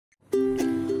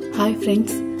Hi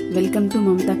friends, welcome to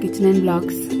Mamata kitchen and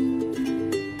blogs.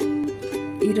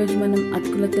 ఈరోజు మనం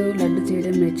అటుకులతో లడ్డు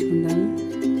చేయడం నేర్చుకుందాము.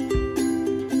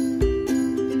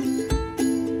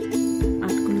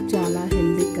 అటుకులు చాలా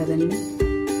హెల్దీ కదండి.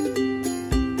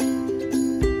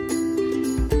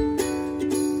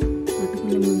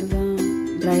 అటుకులు ముందుగా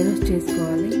డ్రై రోస్ట్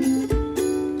చేసుకోవాలి.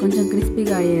 కొంచెం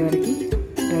క్రిస్పీగా అయ్యే వరకు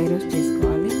డ్రై రోస్ట్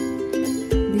చేసుకోవాలి.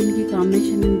 దీనికి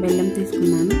కాంబినేషన్ బెల్లం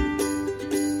తీసుకున్నాను.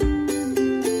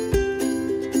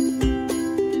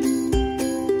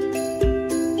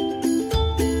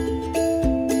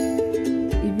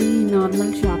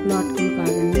 నార్మల్ షాప్లో అటుకులు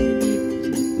కాదండి, ఇవి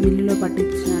మిల్లులో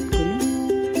పట్టించిన అటుకులు.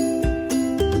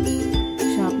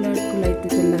 షాప్లో అటుకులు అయితే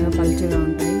తెల్లగా పల్చగా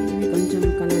ఉంటాయి, ఇవి కొంచెం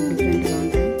కలర్ డిఫరెంట్గా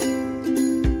ఉంటాయి.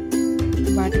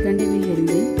 వాటికంటే ఇవి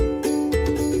హెల్దీ,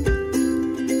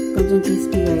 కొంచెం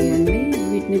క్రిస్పీగా అయ్యండి.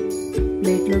 వీటిని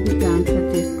ప్లేట్లోకి ట్రాన్స్ఫర్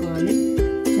చేసుకోవాలి,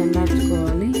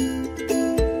 చల్లార్చుకోవాలి.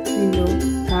 దీనిలో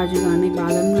కాజు కానీ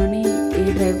బాదం కానీ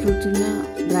ఏ డ్రై ఫ్రూట్స్ ఉన్నా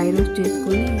డ్రై రోస్ట్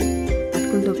చేసుకొని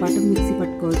అటుకులతో పాటు మిక్సీ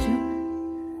పట్టుకోవచ్చు.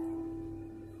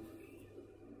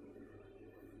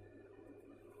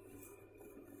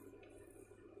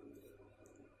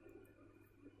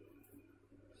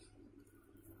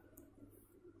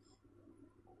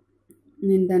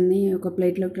 నేను దాన్ని ఒక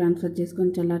ప్లేట్లోకి ట్రాన్స్ఫర్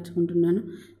చేసుకొని చల్లార్చుకుంటున్నాను.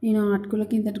 నేను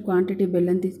అటుకులకి ఇంత క్వాంటిటీ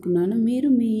బెల్లం తీసుకున్నాను. మీరు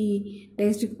మీ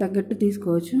టేస్ట్కి తగ్గట్టు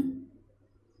తీసుకోవచ్చు.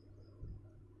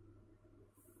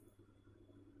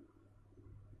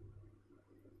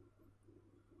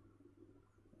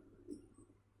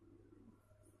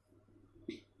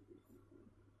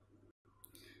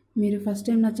 మీరు ఫస్ట్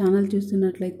టైం నా ఛానల్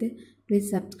చూస్తున్నట్లయితే ప్లీజ్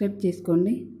సబ్స్క్రైబ్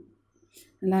చేసుకోండి.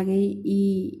 అలాగే ఈ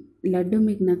లడ్డు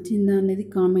మీకు నచ్చిందా అనేది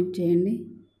కామెంట్ చేయండి.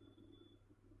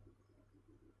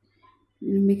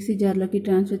 నేను మిక్సీ జార్లోకి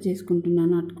ట్రాన్స్ఫర్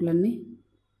చేసుకుంటున్నాను అటుకులన్నీ.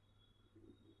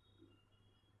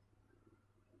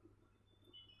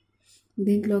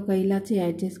 దీంట్లో ఒక ఇలాచీ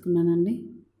యాడ్ చేసుకున్నానండి.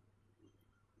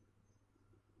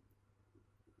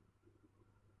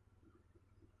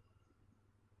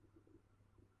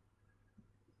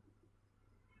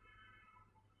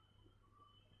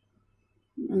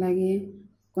 అలాగే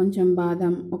కొంచెం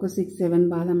బాదం, ఒక 6-7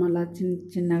 బాదం అలా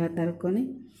చిన్నగా తరుక్కొని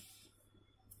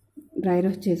డ్రై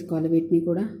రోస్ట్ చేసుకోవాలి. వీటిని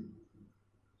కూడా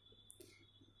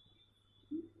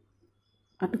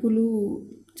అటుకులు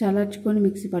చల్లార్చుకొని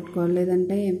మిక్సీ పట్టుకోవాలి,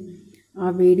 లేదంటే ఆ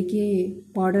వేడికి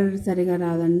పౌడర్ సరిగా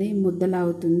రాదండి, ముద్దలా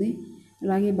అవుతుంది.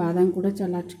 అలాగే బాదం కూడా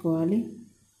చల్లార్చుకోవాలి.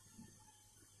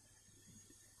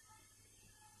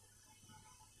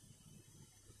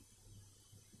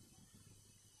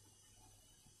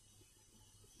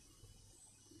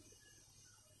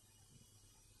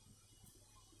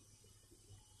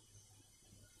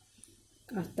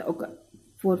 కాస్త ఒక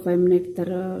 4-5 మినిట్స్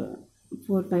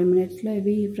 4-5 మినిట్స్లో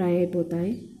ఇవి ఫ్రై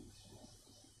అయిపోతాయి.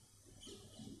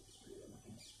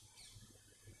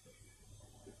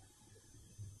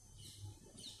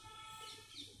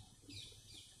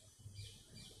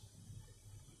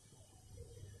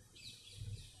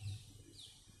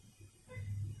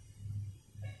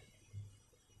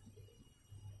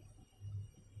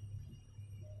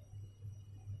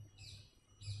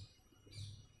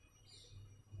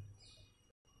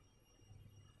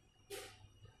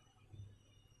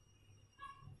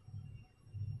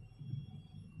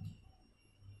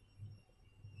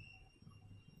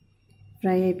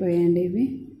 ఫ్రై అయిపోయాయండి ఇవి.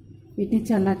 వీటిని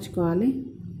చల్లార్చుకోవాలి.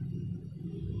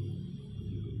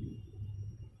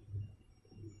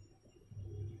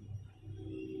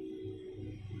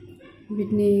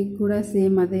 వీటిని కూడా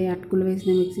సేమ్ అదే అటుకులు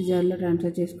వేసిన మిక్సీ జార్లో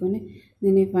ట్రాన్స్ఫర్ చేసుకొని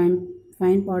దీన్ని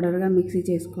ఫైన్ పౌడర్గా మిక్సీ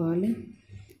చేసుకోవాలి.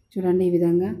 చూడండి ఈ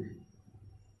విధంగా.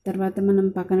 తర్వాత మనం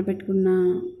పక్కన పెట్టుకున్న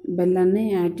బెల్లాన్ని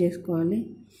యాడ్ చేసుకోవాలి.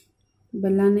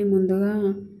 బెల్లాన్ని ముందుగా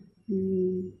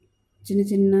చిన్న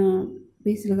చిన్న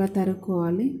పీసులుగా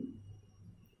తరుక్కోవాలి.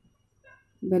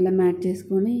 బెల్లం యాడ్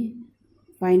చేసుకొని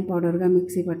ఫైన్ పౌడర్గా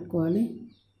మిక్సీ పట్టుకోవాలి.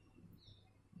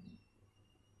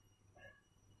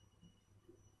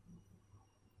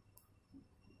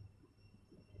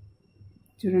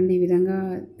 చూడండి ఈ విధంగా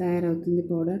తయారవుతుంది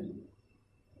పౌడర్.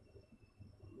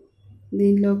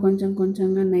 దీంట్లో కొంచెం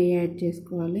కొంచెంగా నెయ్యి యాడ్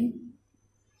చేసుకోవాలి.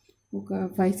 ఒక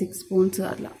 5-6 స్పూన్స్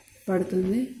అట్లా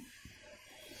పడుతుంది.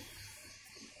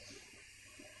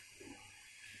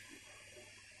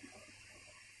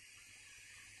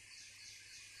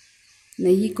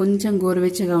 నెయ్యి కొంచెం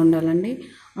గోరువెచ్చగా ఉండాలండి,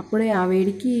 అప్పుడే ఆ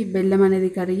వేడికి బెల్లం అనేది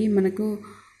కరిగి మనకు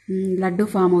లడ్డు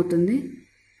ఫామ్ అవుతుంది.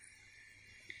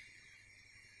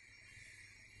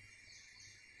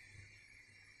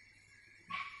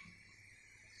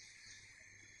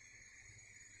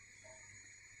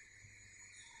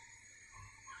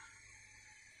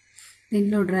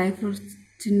 దీంట్లో డ్రై ఫ్రూట్స్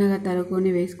చిన్నగా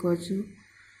తరుక్కొని వేసుకోవచ్చు.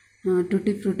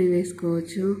 టూటీ ఫ్రూటీ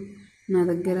వేసుకోవచ్చు. నా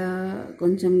దగ్గర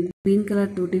కొంచెం గ్రీన్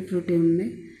కలర్ టూటీ ఫ్రూటీ ఉంది,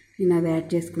 నేను అది యాడ్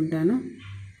చేసుకుంటాను.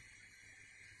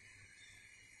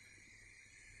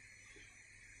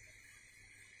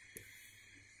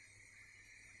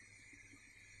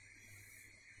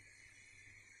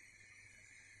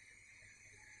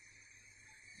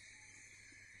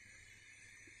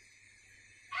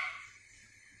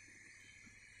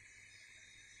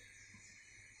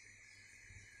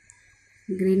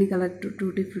 Green colour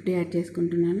tutti frutti add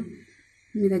చేసుకుంటున్నాను.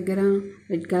 మీ దగ్గర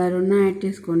రెడ్ కలర్ ఉన్నా యాడ్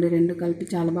చేసుకోండి, రెండు కలిపి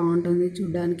చాలా బాగుంటుంది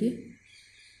చూడ్డానికి.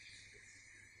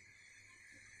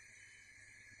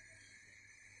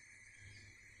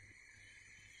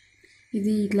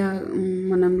 ఇది ఇట్లా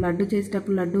మనం లడ్డు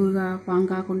చేసేటప్పుడు లడ్డూగా ఫామ్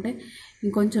కాకుంటే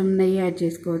ఇంకొంచెం నెయ్యి యాడ్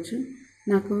చేసుకోవచ్చు.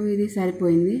 నాకు ఇది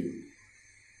సరిపోయింది.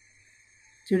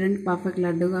 చూడండి, పర్ఫెక్ట్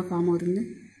లడ్డూగా ఫామ్ అవుతుంది.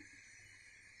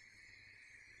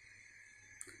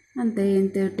 అంతే,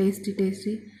 ఎంత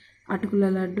టేస్టీ అటుకుల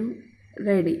లడ్డు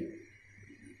రెడీ.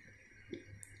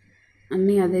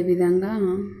 అన్నీ అదే విధంగా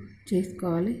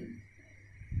చేసుకోవాలి.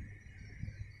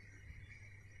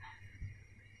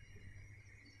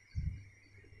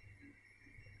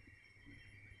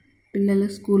 పిల్లలు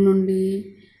స్కూల్ నుండి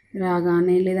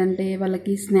రాగానే లేదంటే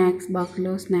వాళ్ళకి స్నాక్స్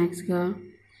బాక్స్లో స్నాక్స్గా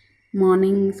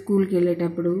మార్నింగ్ స్కూల్కి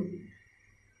వెళ్ళేటప్పుడు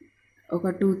ఒక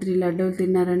 2-3 లడ్డూలు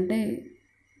తిన్నారంటే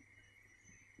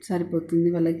సరిపోతుంది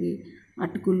వాళ్ళకి.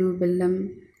 అటుకులు బెల్లం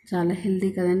చాలా హెల్తీ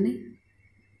కదండి.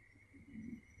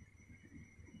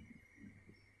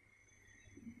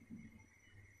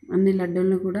 అన్ని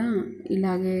లడ్డూలను కూడా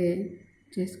ఇలాగే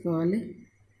చేసుకోవాలి.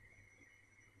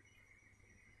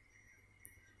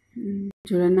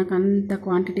 చూడండి, నాకు అంత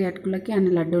క్వాంటిటీ అటుకులకి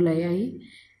అన్ని లడ్డూలు అయ్యాయి.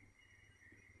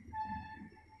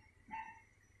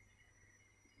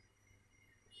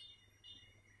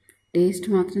 టేస్ట్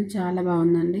మాత్రం చాలా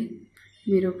బాగుందండి,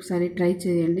 మీరు ఒకసారి ట్రై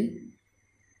చేయండి.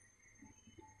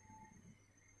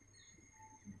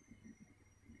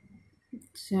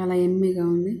 చాలా యమ్మీగా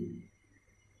ఉంది.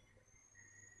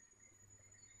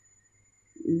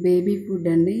 బేబీ ఫుడ్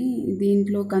అండి.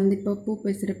 దీంట్లో కందిపప్పు,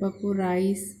 పెసరపప్పు,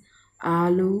 రైస్,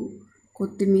 ఆలు,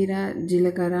 కొత్తిమీర,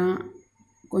 జీలకర్ర,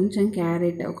 కొంచెం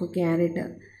ఒక క్యారెట్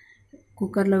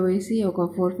కుక్కర్లో వేసి ఒక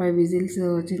 4-5 విజిల్స్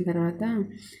వచ్చిన తర్వాత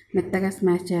మెత్తగా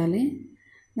స్మాష్ చేయాలి.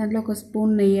 దాంట్లో ఒక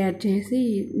స్పూన్ నెయ్యి యాడ్ చేసి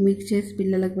మిక్స్ చేసి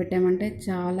పిల్లలకు పెట్టామంటే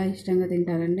చాలా ఇష్టంగా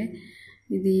తింటారండి.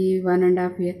 ఇది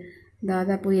 1.5 year,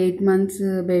 దాదాపు 8 months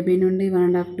బేబీ నుండి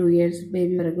 1.5-2 years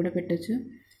బేబీ వరకు కూడా పెట్టచ్చు.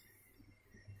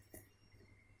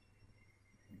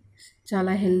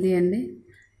 చాలా హెల్దీ అండి.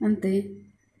 అంతే,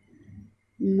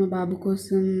 మా బాబు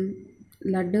కోసం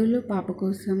లడ్డూలు, పాప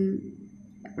కోసం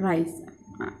రైస్.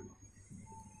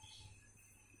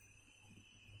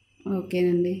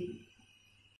 ఓకేనండి.